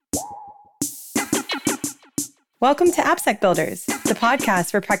Welcome to AppSec Builders, the podcast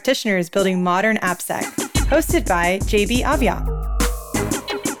for practitioners building modern AppSec, hosted by JB Avia.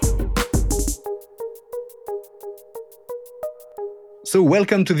 So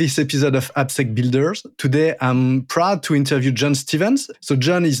welcome to this episode of AppSec Builders. Today, I'm proud to interview John Stevens. So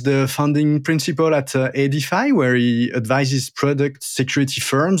John is the founding principal at Edify, where he advises product security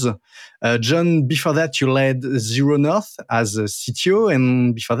firms. John, before that, you led Zero North as a CTO,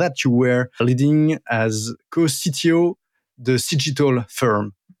 and before that, you were leading as co-CTO the Cigital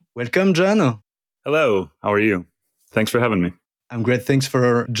firm. Welcome, John. Hello, how are you? Thanks for having me. I'm great. Thanks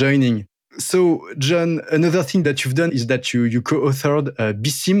for joining. So, John, another thing that you've done is that you co-authored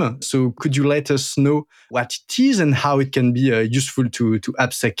BSIMM. So could you let us know what it is and how it can be useful to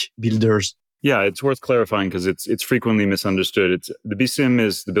AppSec builders? Yeah, it's worth clarifying because it's frequently misunderstood. The BSIMM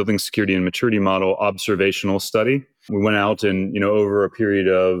is the Building Security and Maturity Model observational study. We went out and, over a period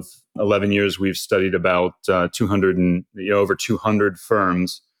of 11 years, we've studied about 200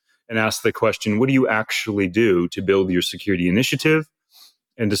 firms and asked the question, what do you actually do to build your security initiative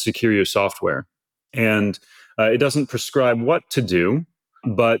and to secure your software? And it doesn't prescribe what to do,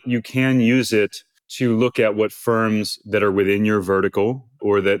 but you can use it to look at what firms that are within your vertical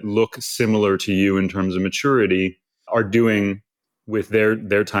or that look similar to you in terms of maturity are doing with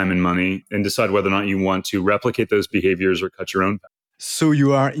their time and money and decide whether or not you want to replicate those behaviors or cut your own path. So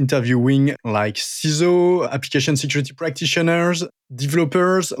you are interviewing like CISO, application security practitioners,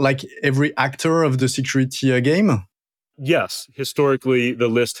 developers, like every actor of the security game? Yes, historically, the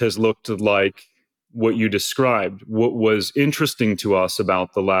list has looked like what you described. What was interesting to us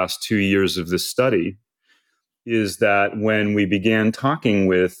about the last 2 years of this study is that when we began talking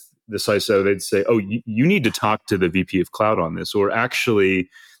with the CISO, they'd say, oh, you need to talk to the VP of Cloud on this, or actually,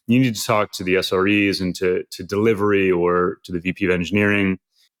 you need to talk to the SREs and to delivery or to the VP of Engineering.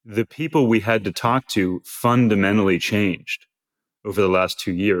 The people we had to talk to fundamentally changed over the last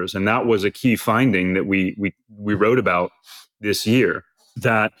 2 years. And that was a key finding that we wrote about this year,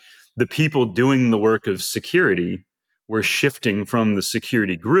 that the people doing the work of security were shifting from the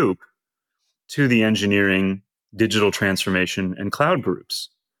security group to the engineering, digital transformation, and cloud groups.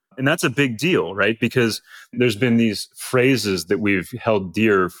 And that's a big deal, right? Because there's been these phrases that we've held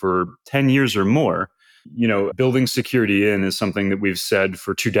dear for 10 years or more. Building security in is something that we've said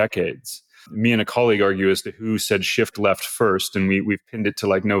for 2 decades. Me and a colleague argue as to who said shift left first, and we've pinned it to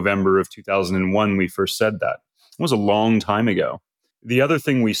like November of 2001 we first said that. It was a long time ago. The other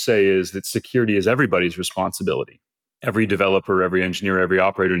thing we say is that security is everybody's responsibility. Every developer, every engineer, every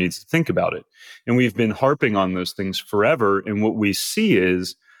operator needs to think about it. And we've been harping on those things forever. And what we see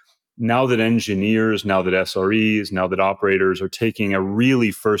is now that engineers, now that SREs, now that operators are taking a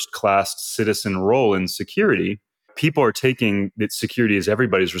really first-class citizen role in security, people are taking that security is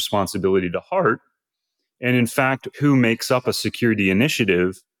everybody's responsibility to heart. And in fact, who makes up a security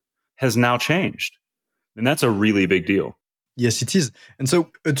initiative has now changed. And that's a really big deal. Yes, it is. And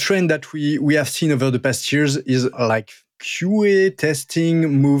so a trend that we have seen over the past years is like QA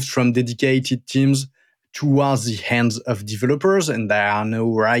testing moved from dedicated teams towards the hands of developers, and they are now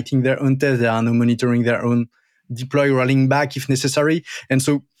writing their own tests, they are now monitoring their own deploy, rolling back if necessary. And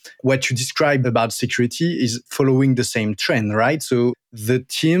so what you described about security is following the same trend, right? So the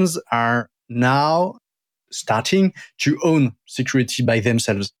teams are now starting to own security by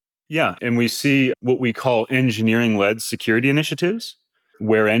themselves. Yeah, and we see what we call engineering-led security initiatives,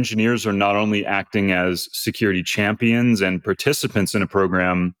 where engineers are not only acting as security champions and participants in a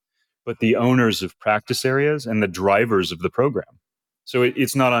program, but the owners of practice areas and the drivers of the program. So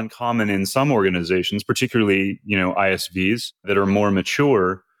it's not uncommon in some organizations, particularly ISVs that are more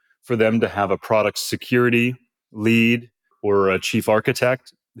mature, for them to have a product security lead or a chief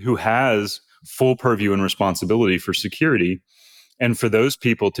architect who has full purview and responsibility for security, and for those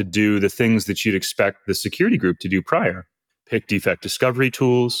people to do the things that you'd expect the security group to do prior. Pick defect discovery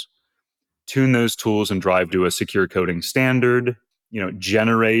tools, tune those tools and drive to a secure coding standard,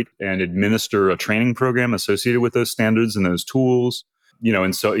 generate and administer a training program associated with those standards and those tools,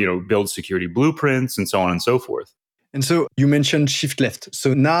 and so, build security blueprints and so on and so forth. And so you mentioned shift left.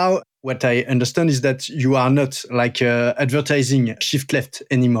 So now what I understand is that you are not like advertising shift left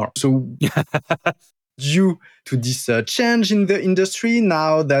anymore. So due to this change in the industry,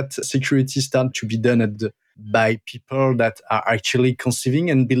 now that security starts to be done by people that are actually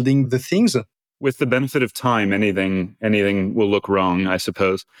conceiving and building the things? With the benefit of time, anything will look wrong, I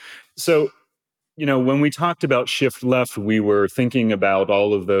suppose. So, when we talked about shift left, we were thinking about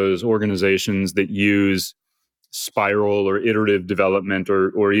all of those organizations that use spiral or iterative development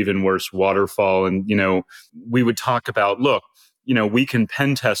or even worse, waterfall. And, we would talk about, look, we can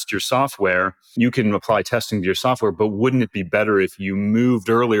pen test your software. You can apply testing to your software, but wouldn't it be better if you moved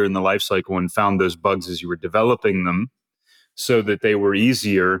earlier in the life cycle and found those bugs as you were developing them so that they were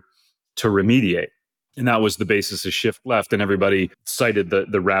easier to remediate? And that was the basis of Shift Left. And everybody cited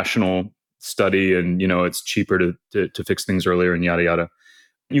the rational study and, it's cheaper to fix things earlier and yada, yada.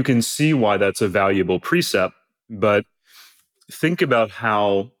 You can see why that's a valuable precept, but think about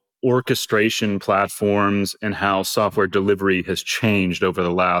how orchestration platforms and how software delivery has changed over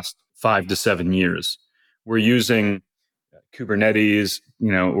the last 5 to 7 years. We're using Kubernetes,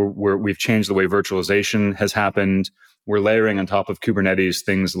 where we've changed the way virtualization has happened. We're layering on top of Kubernetes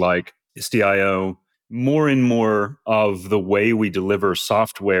things like Istio. More and more of the way we deliver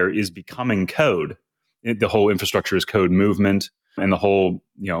software is becoming code. The whole infrastructure as code movement and the whole,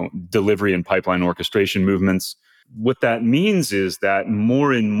 delivery and pipeline orchestration movements. What that means is that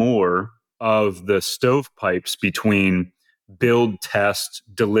more and more of the stovepipes between build, test,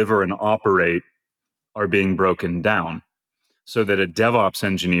 deliver, and operate are being broken down so that a DevOps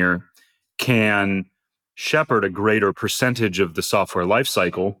engineer can shepherd a greater percentage of the software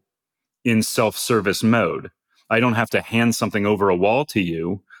lifecycle in self-service mode. I don't have to hand something over a wall to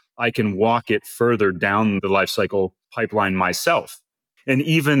you. I can walk it further down the lifecycle pipeline myself. And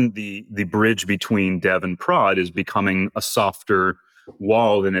even the bridge between dev and prod is becoming a softer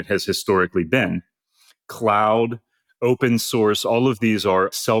wall than it has historically been. Cloud, open source, all of these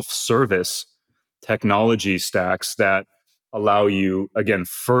are self-service technology stacks that allow you, again,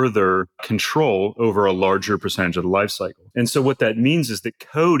 further control over a larger percentage of the lifecycle. And so what that means is that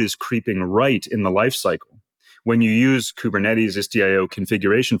code is creeping right in the lifecycle. When you use Kubernetes, Istio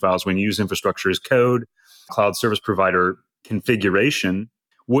configuration files, when you use infrastructure as code, cloud service provider configuration,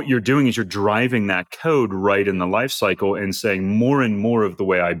 what you're doing is you're driving that code right in the lifecycle and saying more and more of the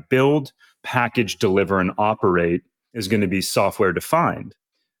way I build, package, deliver, and operate is going to be software defined.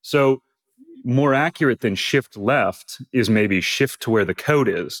 So more accurate than shift left is maybe shift to where the code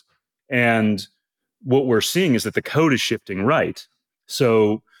is. And what we're seeing is that the code is shifting right.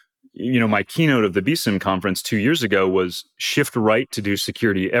 So, my keynote of the BSIM conference 2 years ago was shift right to do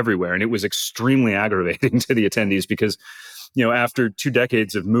security everywhere. And it was extremely aggravating to the attendees because, after 2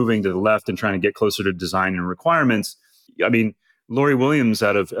 decades of moving to the left and trying to get closer to design and requirements, Laurie Williams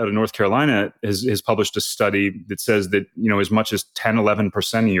out of North Carolina has published a study that says that, as much as 10,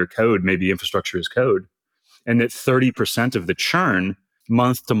 11% of your code may be infrastructure as code, and that 30% of the churn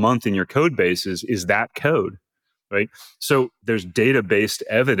month to month in your code base is that code, right? So there's data-based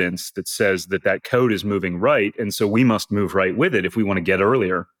evidence that says that code is moving right, and so we must move right with it if we want to get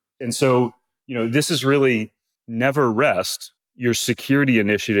earlier. And so, this is really never rest. Your security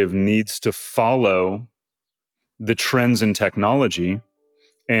initiative needs to follow the trends in technology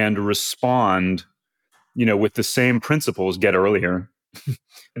and respond, with the same principles, get earlier,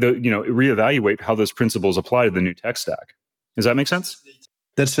 reevaluate how those principles apply to the new tech stack. Does that make sense?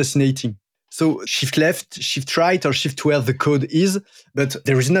 That's fascinating. So shift left, shift right, or shift where the code is, but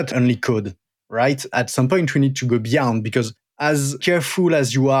there is not only code, right? At some point, we need to go beyond, because as careful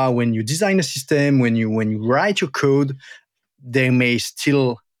as you are when you design a system, when you write your code, there may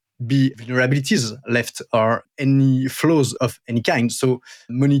still be vulnerabilities left or any flaws of any kind. So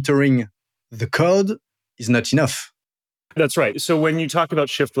monitoring the code is not enough. That's right. So when you talk about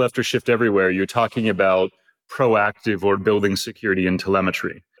shift left or shift everywhere, you're talking about proactive or building security in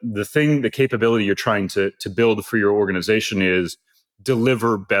telemetry. The capability you're trying to build for your organization is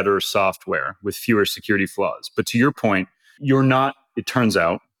deliver better software with fewer security flaws. But to your point, it turns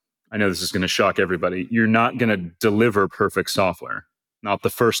out, I know this is going to shock everybody, you're not going to deliver perfect software. Not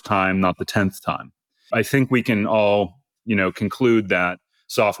the first time, not the 10th time. I think we can all, conclude that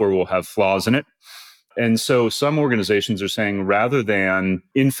software will have flaws in it. And so some organizations are saying, rather than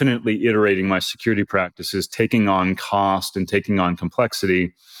infinitely iterating my security practices, taking on cost and taking on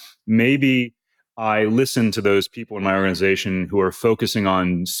complexity, maybe I listen to those people in my organization who are focusing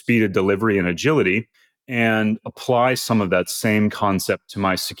on speed of delivery and agility and apply some of that same concept to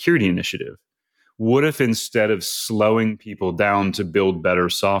my security initiative. What if instead of slowing people down to build better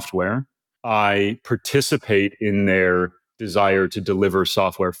software, I participate in their desire to deliver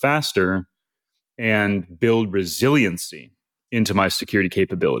software faster and build resiliency into my security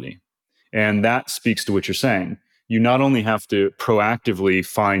capability? And that speaks to what you're saying. You not only have to proactively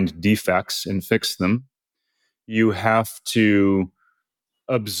find defects and fix them, you have to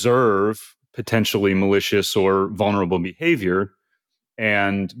observe potentially malicious or vulnerable behavior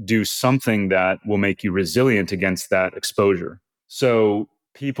and do something that will make you resilient against that exposure. So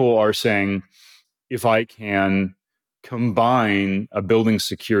people are saying, if I can combine a building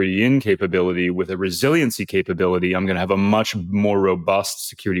security in capability with a resiliency capability, I'm going to have a much more robust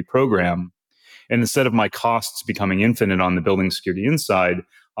security program. And instead of my costs becoming infinite on the building security inside,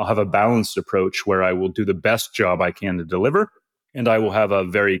 I'll have a balanced approach where I will do the best job I can to deliver. And I will have a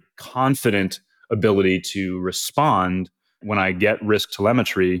very confident ability to respond when I get risk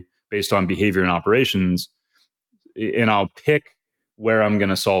telemetry based on behavior and operations. And I'll pick where I'm going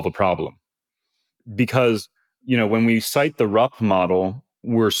to solve a problem. Because, when we cite the RUP model,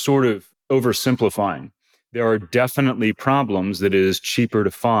 we're sort of oversimplifying. There are definitely problems that it is cheaper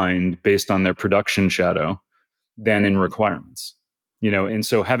to find based on their production shadow than in requirements. And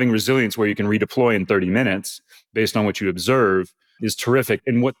so having resilience where you can redeploy in 30 minutes based on what you observe is terrific.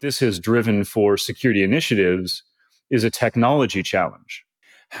 And what this has driven for security initiatives is a technology challenge.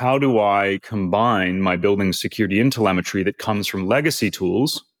 How do I combine my building security in telemetry that comes from legacy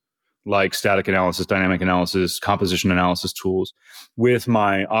tools like static analysis, dynamic analysis, composition analysis tools with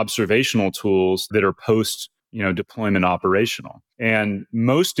my observational tools that are post, deployment operational? And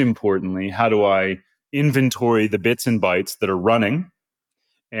most importantly, how do I inventory the bits and bytes that are running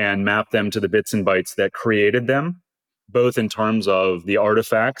and map them to the bits and bytes that created them, both in terms of the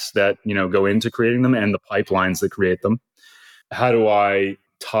artifacts that, go into creating them and the pipelines that create them? How do I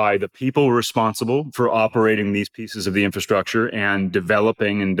tie the people responsible for operating these pieces of the infrastructure and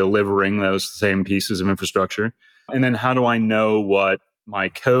developing and delivering those same pieces of infrastructure? And then how do I know what my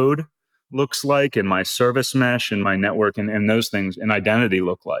code looks like and my service mesh and my network and those things and identity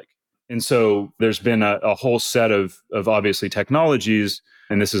look like? And so there's been a whole set of obviously technologies,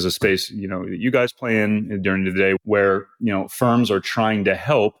 and this is a space, that you guys play in during the day where, firms are trying to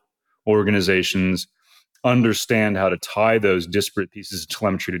help organizations understand how to tie those disparate pieces of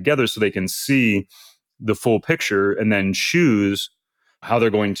telemetry together so they can see the full picture and then choose how they're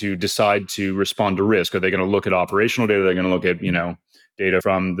going to decide to respond to risk. Are they going to look at operational data? Are they going to look at, data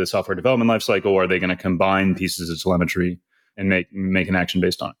from the software development lifecycle? Or are they going to combine pieces of telemetry and make an action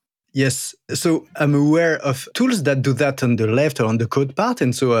based on it? Yes. So I'm aware of tools that do that on the left or on the code part.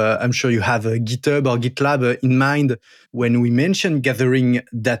 And so I'm sure you have GitHub or GitLab in mind when we mention gathering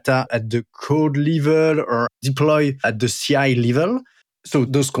data at the code level or deploy at the CI level. So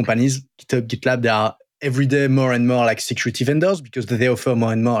those companies, GitHub, GitLab, they are every day more and more like security vendors because they offer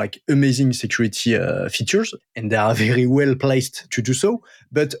more and more like amazing security features, and they are very well placed to do so.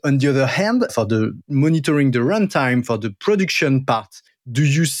 But on the other hand, for the monitoring the runtime, for the production part, do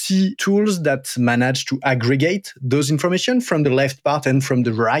you see tools that manage to aggregate those information from the left part and from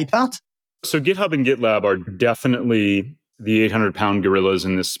the right part? So GitHub and GitLab are definitely the 800-pound gorillas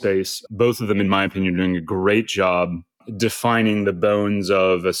in this space. Both of them, in my opinion, are doing a great job defining the bones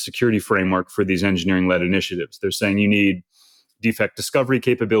of a security framework for these engineering-led initiatives. They're saying you need defect discovery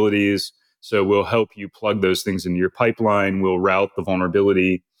capabilities, so we'll help you plug those things into your pipeline. We'll route the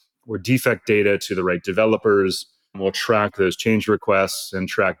vulnerability or defect data to the right developers. We'll track those change requests and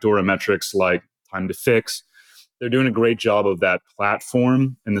track DORA metrics like time to fix. They're doing a great job of that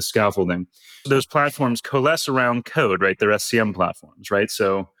platform and the scaffolding. Those platforms coalesce around code, right? They're SCM platforms, right?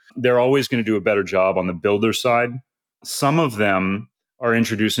 So they're always going to do a better job on the builder side. Some of them are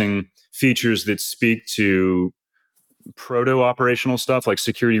introducing features that speak to proto-operational stuff like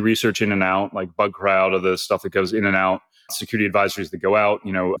security research in and out, like bug crowd or the stuff that goes in and out, security advisories that go out,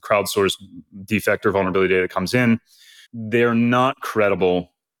 crowdsourced defect or vulnerability data comes in. They're not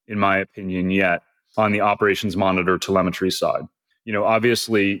credible, in my opinion, yet on the operations monitor telemetry side.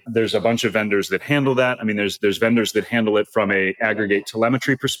 Obviously, there's a bunch of vendors that handle that. I mean, there's vendors that handle it from a aggregate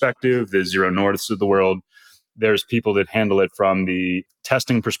telemetry perspective, the Zero Norths of the world. There's people that handle it from the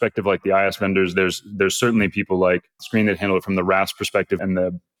testing perspective, like the IS vendors. There's certainly people like Screen that handle it from the RAS perspective and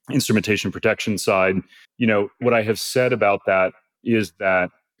the instrumentation protection side. What I have said about that is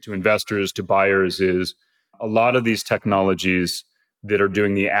that to investors, to buyers, is a lot of these technologies that are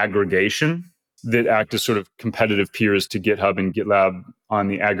doing the aggregation, that act as sort of competitive peers to GitHub and GitLab on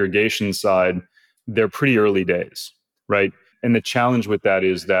the aggregation side, they're pretty early days, right? And the challenge with that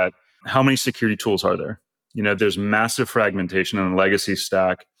is that how many security tools are there? There's massive fragmentation on the legacy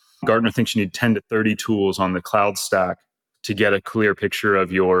stack. Gartner thinks you need 10 to 30 tools on the cloud stack to get a clear picture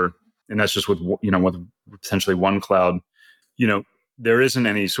of and that's just with potentially one cloud. There isn't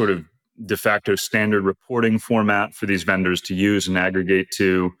any sort of de facto standard reporting format for these vendors to use and aggregate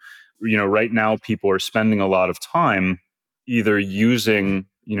to. Right now people are spending a lot of time either using,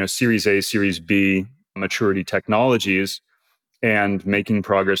 Series A, Series B maturity technologies and making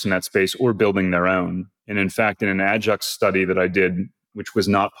progress in that space or building their own. And in fact, in an adjunct study that I did, which was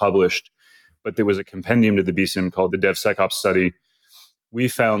not published, but there was a compendium to the BSIMM called the DevSecOps study, we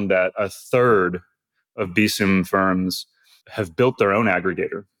found that a third of BSIM firms have built their own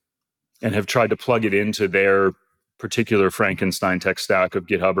aggregator and have tried to plug it into their particular Frankenstein tech stack of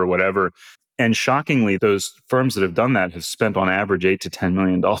GitHub or whatever. And shockingly, those firms that have done that have spent on average $8 to $10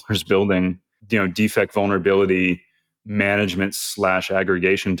 million building, defect vulnerability management /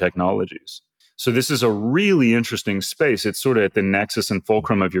 aggregation technologies. So this is a really interesting space. It's sort of at the nexus and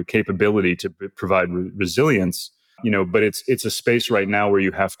fulcrum of your capability to provide resilience, but it's a space right now where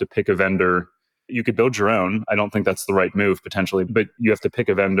you have to pick a vendor. You could build your own. I don't think that's the right move potentially, but you have to pick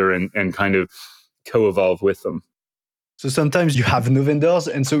a vendor and kind of co-evolve with them. So sometimes you have no vendors.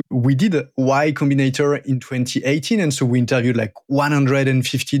 And so we did Y Combinator in 2018. And so we interviewed like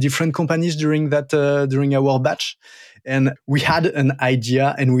 150 different companies during our batch. And we had an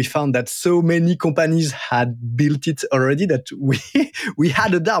idea and we found that so many companies had built it already that we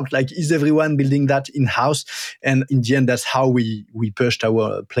had a doubt, like, is everyone building that in-house? And in the end, that's how we pushed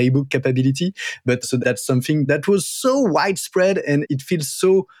our playbook capability. But so that's something that was so widespread and it feels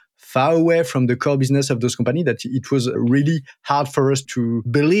so far away from the core business of those companies that it was really hard for us to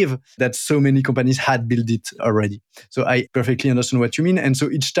believe that so many companies had built it already. So I perfectly understand what you mean. And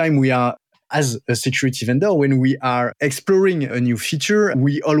so each time we are, as a security vendor, when we are exploring a new feature,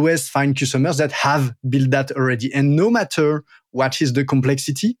 we always find customers that have built that already. And no matter what is the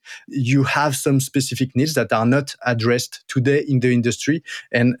complexity, you have some specific needs that are not addressed today in the industry.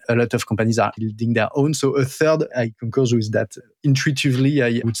 And a lot of companies are building their own. So a third, I concur with that. Intuitively,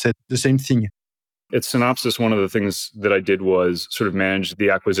 I would say the same thing. At Synopsys, one of the things that I did was sort of manage the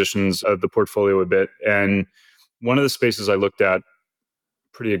acquisitions of the portfolio a bit. And one of the spaces I looked at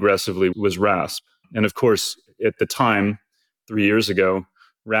pretty aggressively was RASP. And of course, at the time, 3 years ago,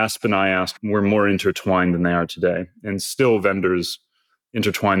 RASP and IASP were more intertwined than they are today. And still vendors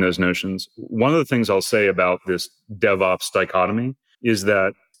intertwine those notions. One of the things I'll say about this DevOps dichotomy is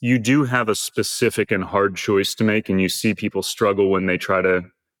that you do have a specific and hard choice to make, and you see people struggle when they try to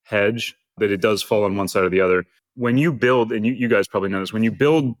hedge, that it does fall on one side or the other. When you build, and you guys probably know this, when you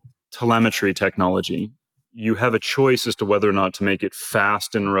build telemetry technology, you have a choice as to whether or not to make it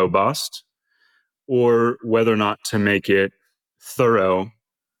fast and robust or whether or not to make it thorough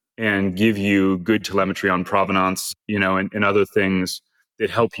and give you good telemetry on provenance, and other things that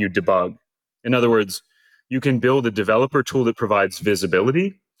help you debug. In other words, you can build a developer tool that provides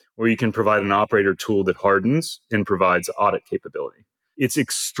visibility, or you can provide an operator tool that hardens and provides audit capability. It's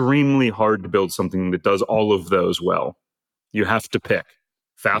extremely hard to build something that does all of those well. You have to pick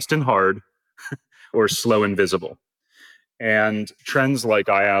fast and hard or slow and visible. And trends like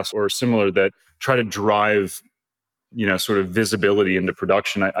IaaS or similar that try to drive, sort of visibility into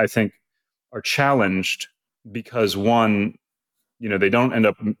production, I think are challenged because one, they don't end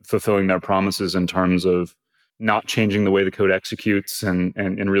up fulfilling their promises in terms of not changing the way the code executes and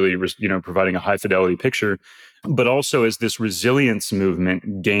really, providing a high fidelity picture. But also as this resilience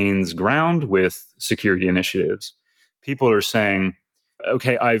movement gains ground with security initiatives, people are saying,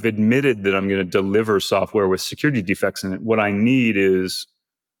 okay, I've admitted that I'm going to deliver software with security defects in it. What I need is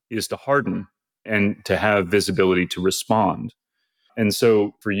to harden and to have visibility to respond. And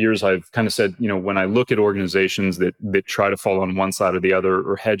so for years, I've kind of said, when I look at organizations that try to fall on one side or the other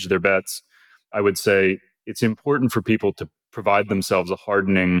or hedge their bets, I would say it's important for people to provide themselves a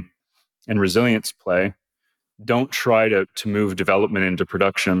hardening and resilience play. Don't try to move development into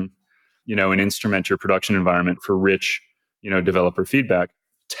production, and instrument your production environment for rich, developer feedback.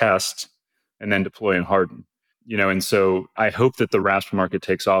 Test and then deploy and harden. And so I hope that the RASP market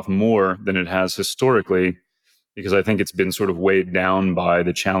takes off more than it has historically, because I think it's been sort of weighed down by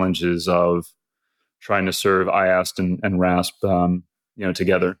the challenges of trying to serve IAST and RASP,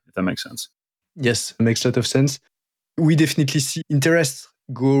 together, if that makes sense. Yes, it makes a lot of sense. We definitely see interest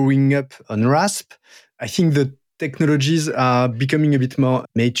growing up on RASP. I think the technologies are becoming a bit more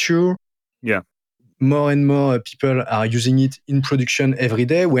mature. Yeah. More and more people are using it in production every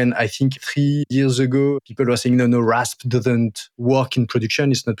day, when I think 3 years ago, people were saying, no, RASP doesn't work in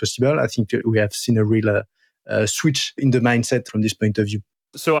production. It's not possible. I think we have seen a real switch in the mindset from this point of view.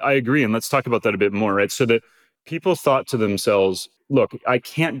 So I agree. And let's talk about that a bit more, right? So that people thought to themselves, look, I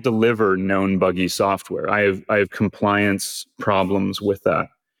can't deliver known buggy software. I have compliance problems with that.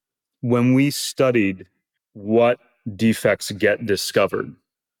 When we studied what defects get discovered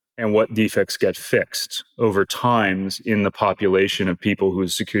and what defects get fixed over times in the population of people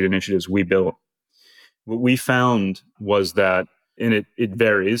whose security initiatives we built, what we found was that, and it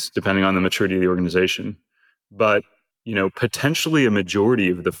varies depending on the maturity of the organization, but potentially a majority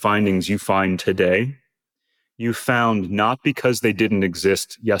of the findings you find today, you found not because they didn't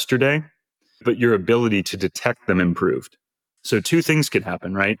exist yesterday, but your ability to detect them improved. So two things could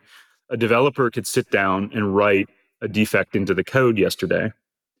happen, right? a developer could sit down and write a defect into the code yesterday,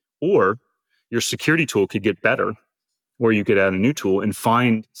 or your security tool could get better, or you could add a new tool and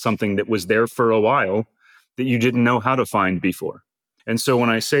find something that was there for a while that you didn't know how to find before. And so when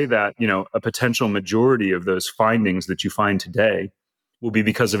I say that, a potential majority of those findings that you find today will be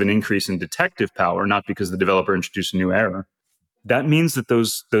because of an increase in detective power, not because the developer introduced a new error, that means that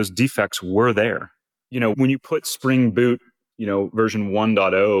those defects were there. When you put Spring Boot, version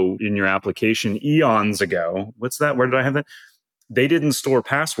 1.0 in your application eons ago, what's that? Where did I have that? They didn't store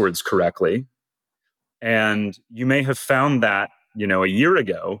passwords correctly. And you may have found that, a year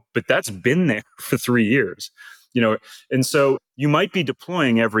ago, but that's been there for 3 years, and so you might be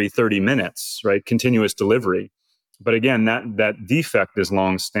deploying every 30 minutes, right? Continuous delivery. But again, that defect is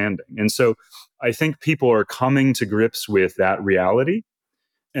long-standing. And so I think people are coming to grips with that reality,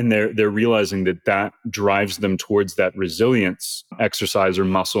 and they're realizing that drives them towards that resilience exercise or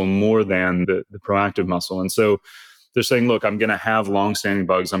muscle more than the proactive muscle. And so they're saying, look, I'm going to have long-standing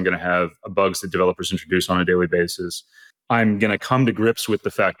bugs. I'm going to have bugs that developers introduce on a daily basis. I'm going to come to grips with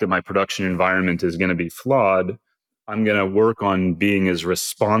the fact that my production environment is going to be flawed. I'm going to work on being as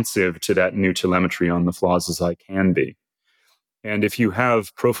responsive to that new telemetry on the flaws as I can be. And if you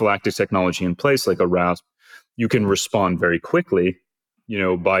have prophylactic technology in place, like a RASP, you can respond very quickly,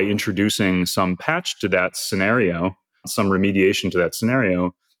 by introducing some patch to that scenario, some remediation to that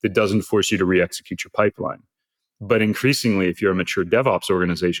scenario that doesn't force you to re-execute your pipeline. But increasingly, if you're a mature DevOps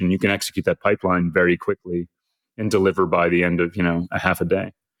organization, you can execute that pipeline very quickly and deliver by the end of, a half a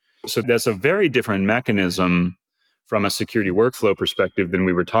day. So that's a very different mechanism from a security workflow perspective than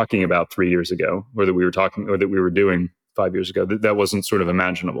we were talking about 3 years ago, or that we were doing 5 years ago. That wasn't sort of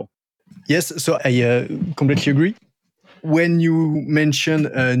imaginable. Yes, so I completely agree. When you mention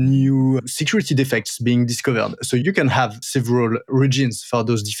new security defects being discovered, so you can have several regions for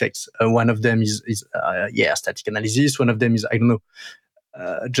those defects. One of them is static analysis. One of them is,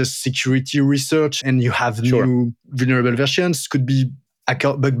 just security research, and you have new vulnerable versions. Could be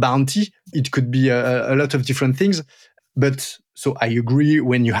bug bounty. It could be a lot of different things. But so I agree,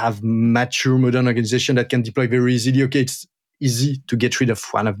 when you have mature modern organization that can deploy very easily, okay, it's easy to get rid of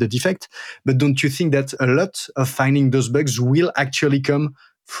one of the defects. But don't you think that a lot of finding those bugs will actually come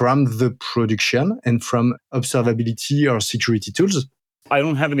from the production and from observability or security tools? I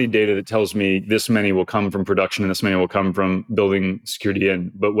don't have any data that tells me this many will come from production and this many will come from building security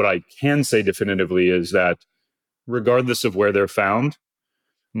in. But what I can say definitively is that regardless of where they're found,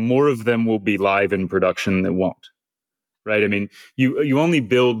 more of them will be live in production than won't. Right? I mean, you only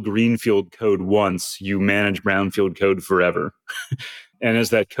build greenfield code once, you manage brownfield code forever. And as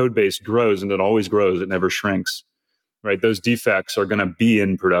that code base grows, and it always grows, it never shrinks, right? Those defects are going to be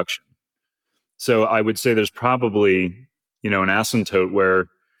in production. So I would say there's probably, an asymptote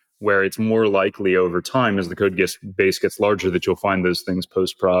where it's more likely over time as the code base gets larger that you'll find those things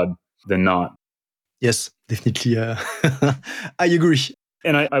post-prod than not. Yes, definitely. I agree.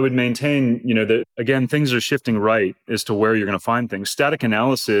 And I would maintain, that again, things are shifting right as to where you're going to find things. Static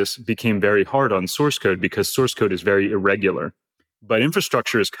analysis became very hard on source code because source code is very irregular. But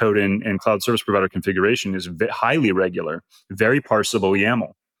infrastructure as code and cloud service provider configuration is highly regular, very parsable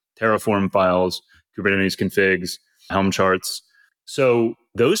YAML, Terraform files, Kubernetes configs, Helm charts. So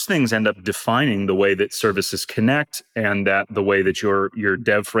those things end up defining the way that services connect and that the way that your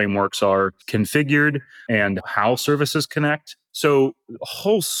dev frameworks are configured and how services connect. So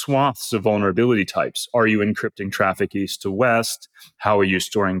whole swaths of vulnerability types. Are you encrypting traffic east to west? How are you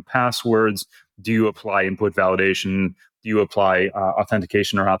storing passwords? Do you apply input validation? Do you apply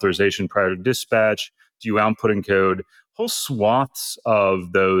authentication or authorization prior to dispatch? Do you output encode? Whole swaths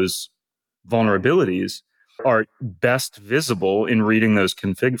of those vulnerabilities are best visible in reading those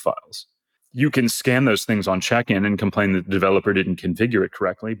config files. You can scan those things on check-in and complain that the developer didn't configure it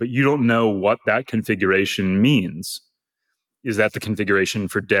correctly, but you don't know what that configuration means. Is that the configuration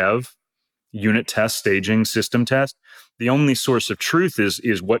for dev, unit test, staging, system test? The only source of truth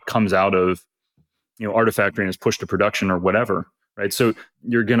is what comes out of Artifactory and is pushed to production or whatever, right? So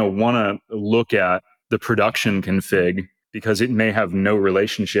you're going to want to look at the production config because it may have no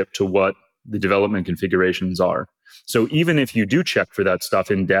relationship to what the development configurations are. So even if you do check for that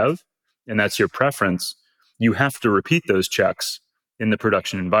stuff in dev, and that's your preference, you have to repeat those checks in the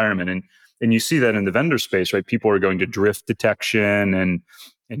production environment. And you see that in the vendor space, right? People are going to drift detection and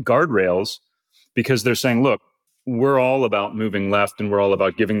guardrails because they're saying, look, we're all about moving left and we're all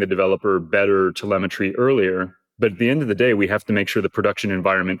about giving the developer better telemetry earlier. But at the end of the day, we have to make sure the production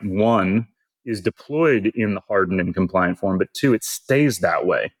environment, one, is deployed in the hardened and compliant form, but two, it stays that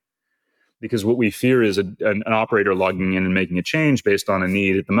way. because what we fear is an operator logging in and making a change based on a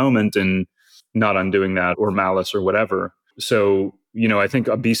need at the moment and not undoing that, or malice or whatever. So, I think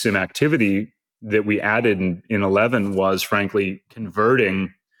a BSIM activity that we added in 11 was frankly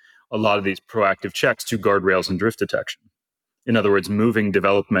converting a lot of these proactive checks to guardrails and drift detection. In other words, moving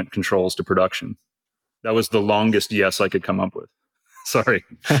development controls to production. That was the longest yes I could come up with. Sorry.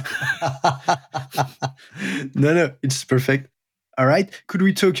 No, it's perfect. All right. Could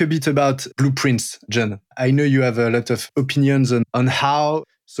we talk a bit about blueprints, John? I know you have a lot of opinions on how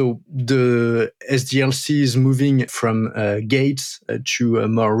the SDLC is moving from gates to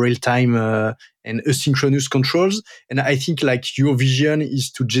more real-time and asynchronous controls. And I think your vision is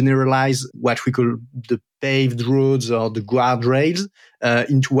to generalize what we call the paved roads or the guardrails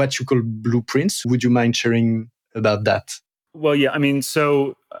into what you call blueprints. Would you mind sharing about that? Well, yeah. I mean,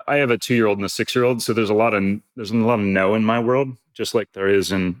 so I have a 2-year-old and a 6-year-old. So there's a lot of no in my world, just like there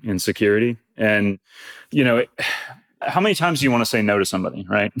is in security. And, how many times do you want to say no to somebody,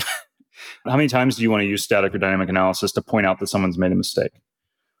 right? How many times do you want to use static or dynamic analysis to point out that someone's made a mistake?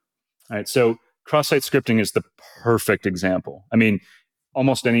 All right. So cross-site scripting is the perfect example. I mean,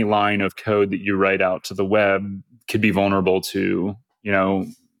 almost any line of code that you write out to the web could be vulnerable to,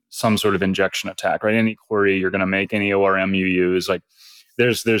 some sort of injection attack, right? Any query you're going to make, any ORM you use,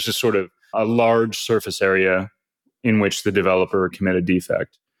 there's just sort of a large surface area in which the developer commit a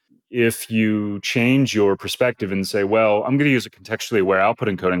defect. If you change your perspective and say, well, I'm going to use a contextually aware output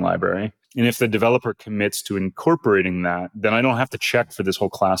encoding library, and if the developer commits to incorporating that, then I don't have to check for this whole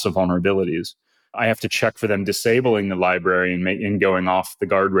class of vulnerabilities. I have to check for them disabling the library and going off the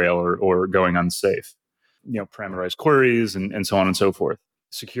guardrail or going unsafe. Parameterized queries and so on and so forth.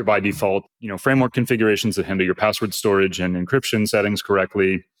 Secure by default, framework configurations that handle your password storage and encryption settings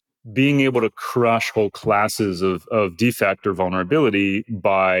correctly. Being able to crush whole classes of defect or vulnerability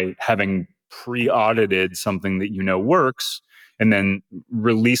by having pre-audited something that works, and then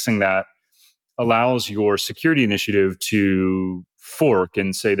releasing that allows your security initiative to fork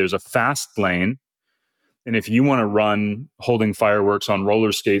and say there's a fast lane. And if you want to run holding fireworks on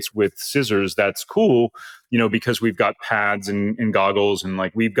roller skates with scissors, that's cool, because we've got pads and goggles and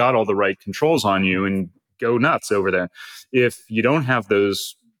we've got all the right controls on you, and go nuts over there. If you don't have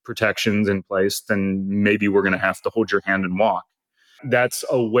those protections in place, then maybe we're going to have to hold your hand and walk. That's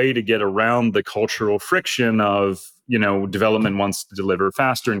a way to get around the cultural friction of, development wants to deliver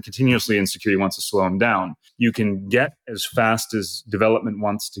faster and continuously, and security wants to slow them down. You can get as fast as development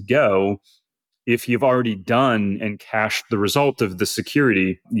wants to go if you've already done and cached the result of the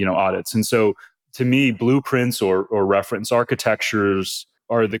security, audits. And so to me, blueprints or reference architectures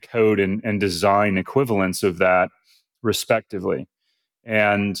are the code and design equivalents of that, respectively.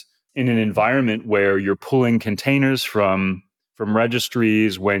 And in an environment where you're pulling containers from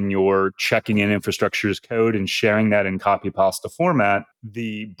registries, when you're checking in infrastructure as code and sharing that in copy pasta format,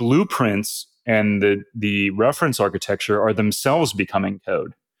 the blueprints and the reference architecture are themselves becoming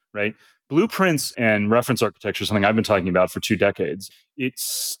code, right? Blueprints and reference architecture is something I've been talking about for 2 decades. It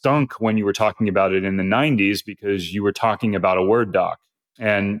stunk when you were talking about it in the 90s because you were talking about a Word doc,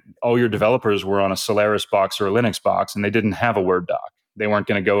 and all your developers were on a Solaris box or a Linux box, and they didn't have a Word doc. They weren't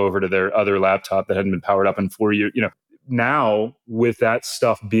going to go over to their other laptop that hadn't been powered up in 4 years. Now, with that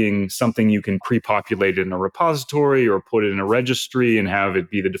stuff being something you can pre-populate in a repository or put it in a registry and have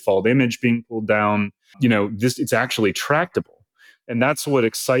it be the default image being pulled down, it's actually tractable. And that's what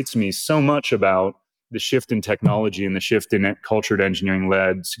excites me so much about the shift in technology and the shift in cultured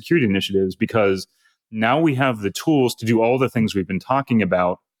engineering-led security initiatives, because now we have the tools to do all the things we've been talking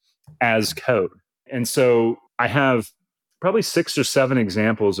about as code. And so I have probably 6 or 7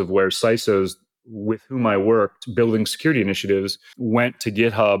 examples of where CISOs with whom I worked building security initiatives went to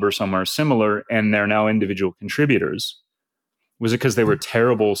GitHub or somewhere similar, and they're now individual contributors. Was it because they were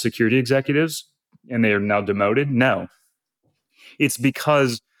terrible security executives and they are now demoted? No. It's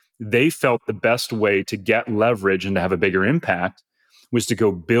because they felt the best way to get leverage and to have a bigger impact was to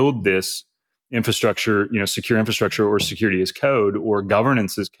go build this infrastructure, secure infrastructure or security as code or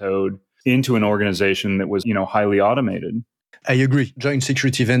governance as code into an organization that was, highly automated. I agree. Join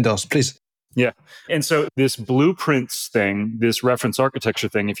security vendors, please. Yeah. And so this blueprints thing, this reference architecture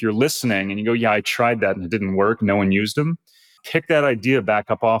thing, if you're listening and you go, yeah, I tried that and it didn't work, no one used them, pick that idea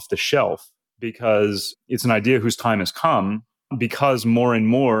back up off the shelf, because it's an idea whose time has come, because more and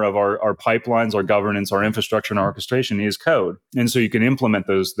more of our pipelines, our governance, our infrastructure and our orchestration is code. And so you can implement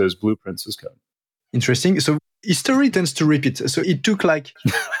those blueprints as code. Interesting. So history tends to repeat. So it took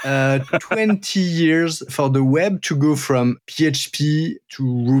 20 years for the web to go from PHP to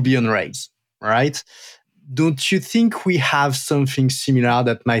Ruby on Rails, right? don't you think we have something similar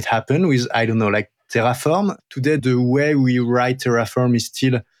that might happen with, I don't know, like Terraform? Today, the way we write Terraform is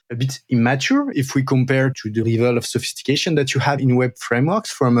still a bit immature if we compare to the level of sophistication that you have in web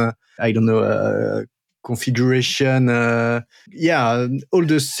frameworks from, configuration. All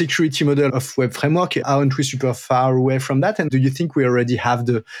the security model of web framework. Aren't we super far away from that? And do you think we already have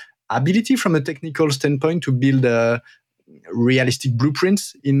the ability from a technical standpoint to build realistic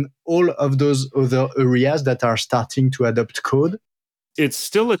blueprints in all of those other areas that are starting to adopt code? It's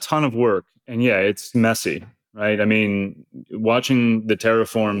still a ton of work. And yeah, it's messy, right? I mean, watching the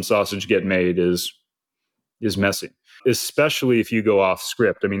Terraform sausage get made is messy, especially if you go off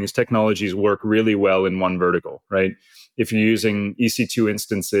script. I mean, these technologies work really well in one vertical, right? If you're using EC2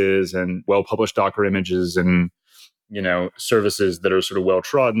 instances and well-published Docker images and services that are sort of well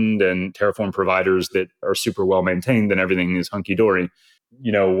trodden and Terraform providers that are super well maintained, then everything is hunky dory.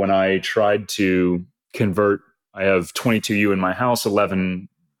 When I tried to convert, I have 22U in my house, 11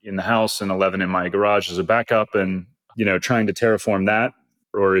 in the house and 11 in my garage as a backup, and trying to Terraform that,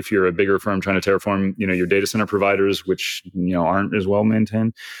 or if you're a bigger firm trying to Terraform, your data center providers, which aren't as well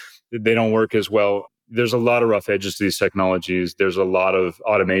maintained, they don't work as well. There's a lot of rough edges to these technologies. There's a lot of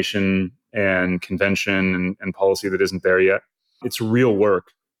automation and convention and policy that isn't there yet. It's real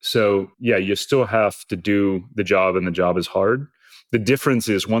work. So yeah, you still have to do the job, and the job is hard. The difference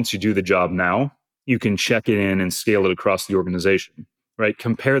is once you do the job now, you can check it in and scale it across the organization, right?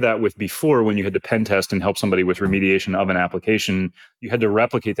 Compare that with before, when you had to pen test and help somebody with remediation of an application. You had to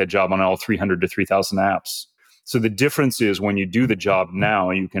replicate that job on all 300 to 3,000 apps. So the difference is when you do the job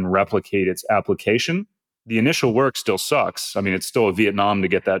now, you can replicate its application. The initial work still sucks. I mean, it's still a Vietnam to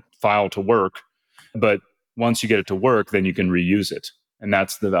get that file to work. But once you get it to work, then you can reuse it. And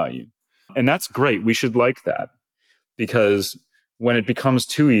that's the value. And that's great. We should like that, because when it becomes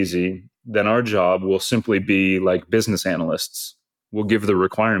too easy, then our job will simply be like business analysts. We'll give the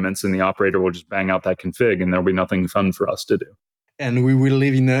requirements and the operator will just bang out that config, and there'll be nothing fun for us to do. And we will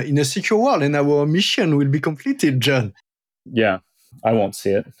live in a secure world, and our mission will be completed, John. Yeah, I won't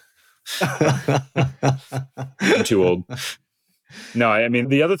see it. I'm too old. No, I mean,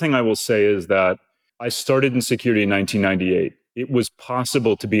 the other thing I will say is that I started in security in 1998. It was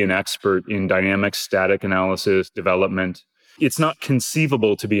possible to be an expert in dynamic static analysis, development. It's not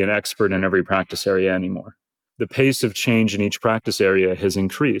conceivable to be an expert in every practice area anymore. The pace of change in each practice area has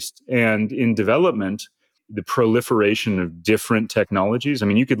increased. And in development, the proliferation of different technologies. I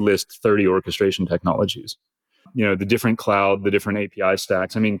mean, you could list 30 orchestration technologies. The different cloud, the different API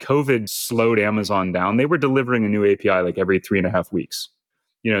stacks. I mean, COVID slowed Amazon down. They were delivering a new API like every 3.5 weeks.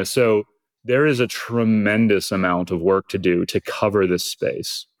 So there is a tremendous amount of work to do to cover this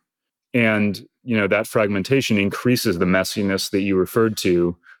space. And, that fragmentation increases the messiness that you referred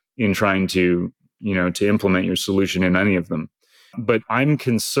to in trying to implement your solution in any of them. But I'm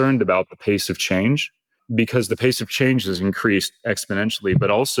concerned about the pace of change, because the pace of change has increased exponentially,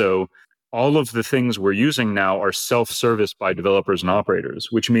 but also all of the things we're using now are self-service by developers and operators,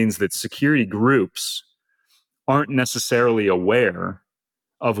 which means that security groups aren't necessarily aware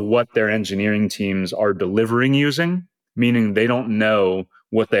of what their engineering teams are delivering using, meaning they don't know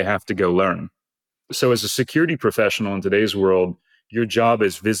what they have to go learn. So as a security professional in today's world, your job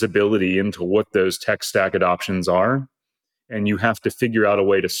is visibility into what those tech stack adoptions are, and you have to figure out a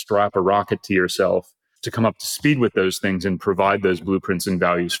way to strap a rocket to yourself to come up to speed with those things and provide those blueprints and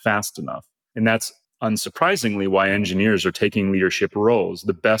values fast enough. And that's unsurprisingly why engineers are taking leadership roles.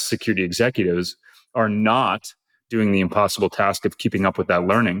 The best security executives are not doing the impossible task of keeping up with that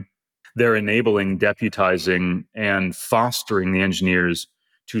learning. They're enabling, deputizing, and fostering the engineers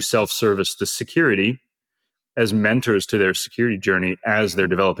to self-service the security as mentors to their security journey as they're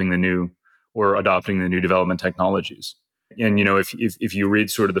developing the new or adopting the new development technologies. And if you read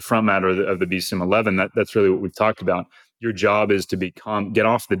sort of the front matter of the BSIMM 11, that's really what we've talked about. Your job is to get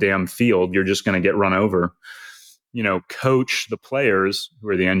off the damn field. You're just going to get run over. Coach the players, who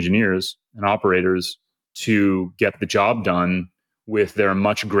are the engineers and operators, to get the job done with their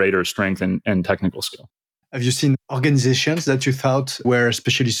much greater strength and technical skill. Have you seen organizations that you thought were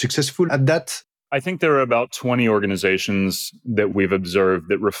especially successful at that? I think there are about 20 organizations that we've observed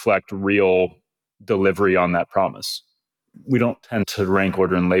that reflect real delivery on that promise. We don't tend to rank,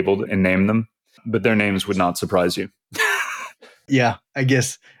 order, and label and name them, but their names would not surprise you. Yeah, I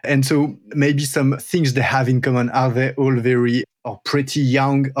guess. And so maybe some things they have in common. Are they all very or pretty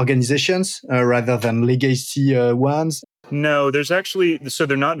young organizations rather than legacy ones? No, there's actually, so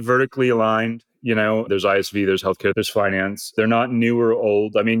they're not vertically aligned. There's ISV, there's healthcare, there's finance. They're not new or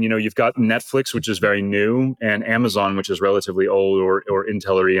old. I mean, you've got Netflix, which is very new, and Amazon, which is relatively old, or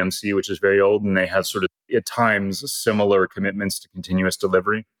Intel or EMC, which is very old. And they have sort of at times similar commitments to continuous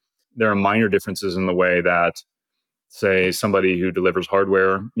delivery. There are minor differences in the way that, say, somebody who delivers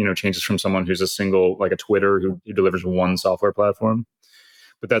hardware, changes from someone who's a single, like a Twitter, who delivers one software platform.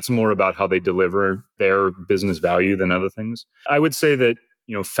 But that's more about how they deliver their business value than other things. I would say that,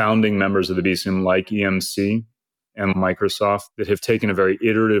 founding members of the BCM like EMC and Microsoft that have taken a very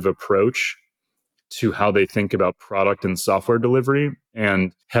iterative approach to how they think about product and software delivery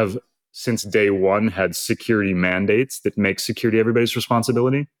and have since day one had security mandates that make security everybody's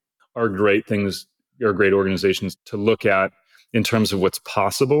responsibility are great things, are great organizations to look at in terms of what's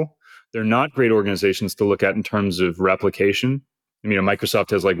possible. They're not great organizations to look at in terms of replication.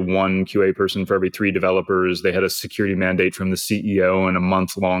 Microsoft has like one QA person for every 3 developers. They had a security mandate from the CEO and a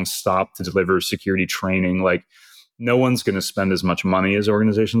month-long stop to deliver security training. Like, no one's going to spend as much money as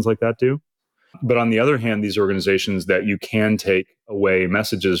organizations like that do. But on the other hand, these organizations that you can take away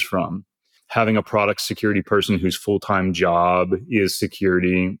messages from, having a product security person whose full-time job is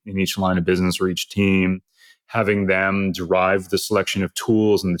security in each line of business or each team, having them drive the selection of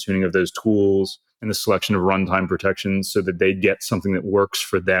tools and the tuning of those tools and the selection of runtime protections so that they get something that works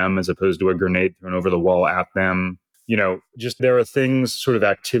for them as opposed to a grenade thrown over the wall at them. Just there are things, sort of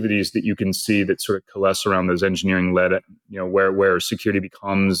activities that you can see that sort of coalesce around those engineering-led, where security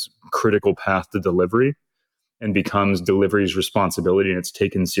becomes critical path to delivery and becomes delivery's responsibility, and it's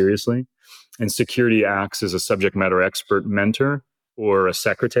taken seriously. And security acts as a subject matter expert mentor or a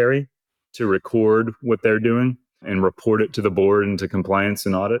secretary to record what they're doing and report it to the board and to compliance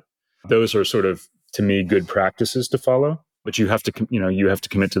and audit. Those are sort of, to me, good practices to follow, but you have to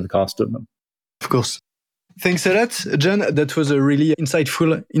commit to the cost of them. Of course. Thanks a lot, John. That was a really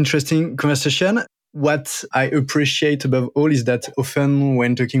insightful, interesting conversation. What I appreciate above all is that often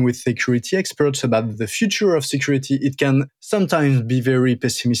when talking with security experts about the future of security, it can sometimes be very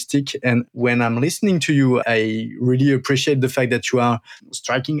pessimistic. And when I'm listening to you, I really appreciate the fact that you are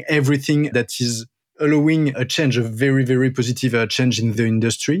striking everything that is allowing a change, a very, very positive change in the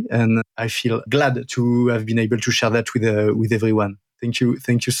industry. And I feel glad to have been able to share that with everyone. Thank you.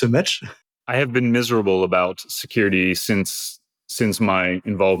 Thank you so much. I have been miserable about security since my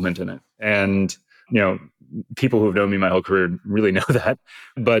involvement in it. And, people who have known me my whole career really know that.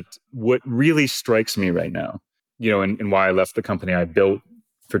 But what really strikes me right now, and why I left the company I built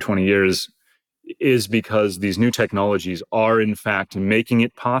for 20 years is because these new technologies are, in fact, making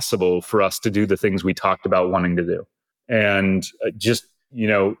it possible for us to do the things we talked about wanting to do. And just,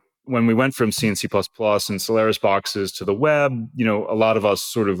 when we went from C and C++ and Solaris boxes to the web, a lot of us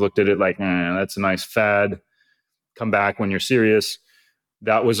sort of looked at it like, that's a nice fad. Come back when you're serious.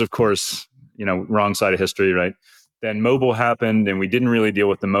 That was, of course, wrong side of history, right? Then mobile happened and we didn't really deal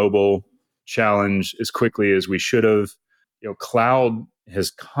with the mobile challenge as quickly as we should have. Cloud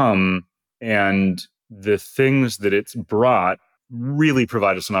has come and the things that it's brought really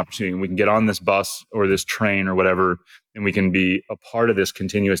provide us an opportunity. We can get on this bus or this train or whatever, and we can be a part of this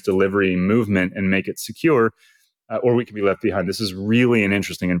continuous delivery movement and make it secure, or we can be left behind. This is really an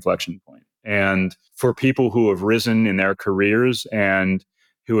interesting inflection point. And for people who have risen in their careers and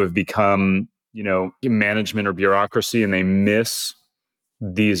who have become, management or bureaucracy, and they miss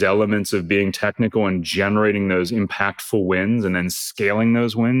these elements of being technical and generating those impactful wins and then scaling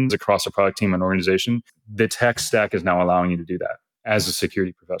those wins across a product team and organization, the tech stack is now allowing you to do that as a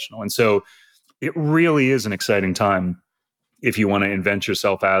security professional. And so it really is an exciting time if you want to invent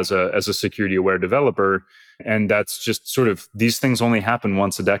yourself as a security aware developer. And that's just sort of, these things only happen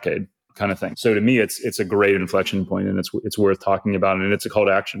once a decade kind of thing. So to me, it's a great inflection point, and it's worth talking about, and it's a call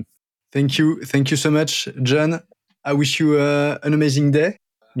to action. Thank you. Thank you so much, John. I wish you an amazing day.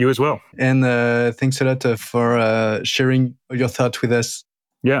 You as well. And thanks a lot for sharing your thoughts with us.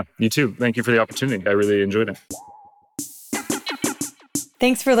 Yeah, you too. Thank you for the opportunity. I really enjoyed it.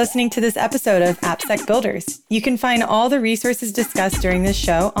 Thanks for listening to this episode of AppSec Builders. You can find all the resources discussed during this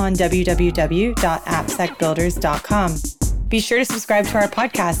show on www.appsecbuilders.com. Be sure to subscribe to our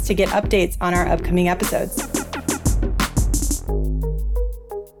podcast to get updates on our upcoming episodes.